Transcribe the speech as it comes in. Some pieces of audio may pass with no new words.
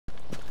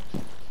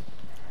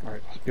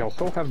Y'all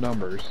still have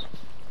numbers.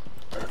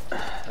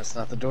 That's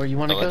not the door you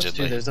want to go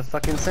Allegedly. to. There's a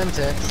fucking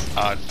Semtex.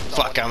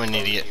 Fuck, I'm an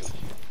idiot.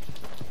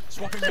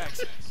 Swapping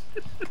access.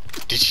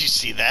 Did you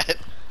see that?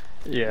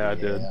 Yeah, I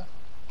did.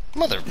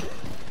 Mother.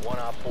 1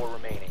 op 4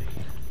 remaining.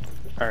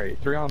 Alright,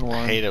 3 on 1.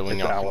 I hate it when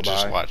It's y'all can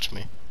just alibi. watch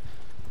me.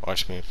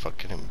 Watch me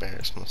fucking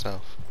embarrass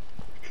myself.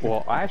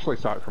 Well, I actually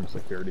saw it from a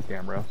security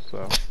camera,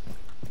 so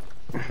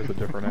it's a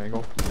different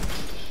angle.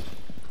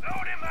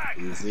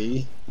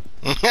 Easy.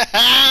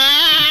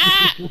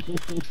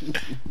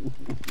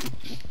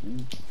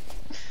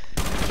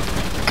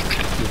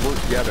 You work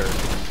together.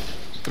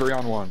 It's 3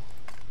 on 1.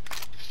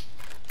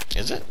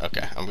 Is it?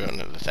 Okay, I'm going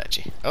to the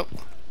Thatchy. Oh.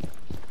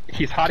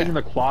 He's hiding in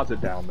the closet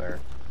down there.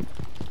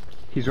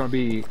 He's going to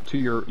be to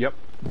your, yep,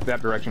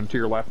 that direction, to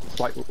your left,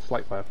 slight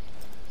left.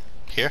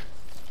 Here?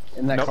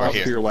 In that Nope, car.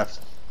 here. to your left.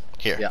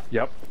 Here. Yeah.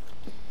 Yep.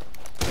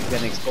 You got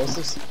any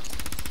explosives?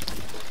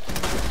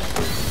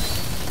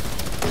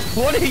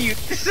 What are you?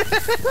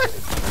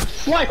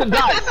 Slice and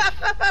dice!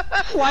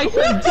 Slice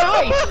and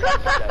dice!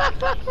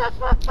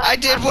 I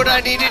did what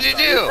I needed to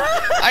do!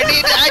 I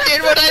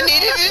did what I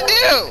needed to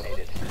do!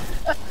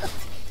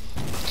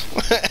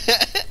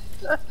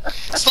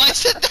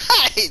 Slice and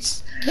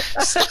dice!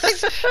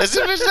 Slice, as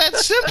if it's that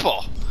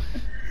simple!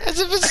 As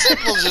if it's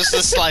simple just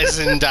to slice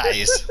and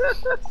dice!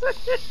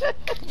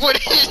 What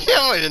are you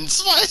doing?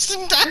 Slice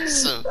and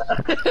dice them!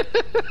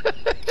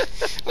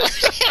 What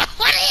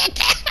are you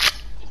doing?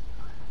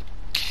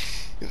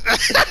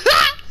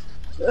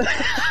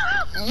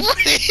 What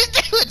are you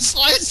doing?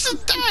 Slice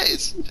and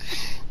dice!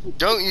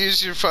 Don't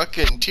use your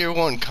fucking tier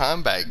 1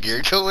 combat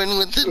gear. Go in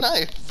with the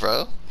knife,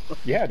 bro.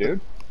 Yeah, dude.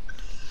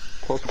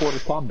 Close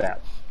quarters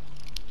combat.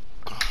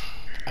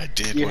 I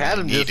did You what had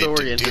I him needed to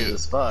disoriented do.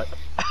 as fuck.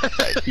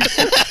 I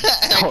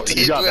Oh, you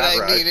did got what that I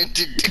right. needed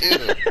to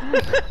do.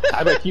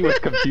 I bet he was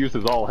confused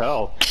as all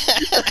hell.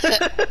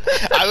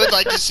 I would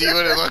like to see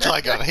what it looked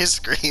like on his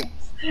screen.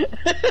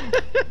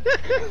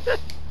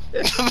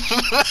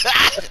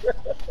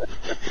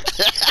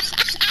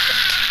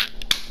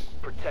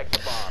 Protect the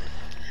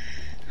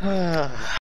bombs.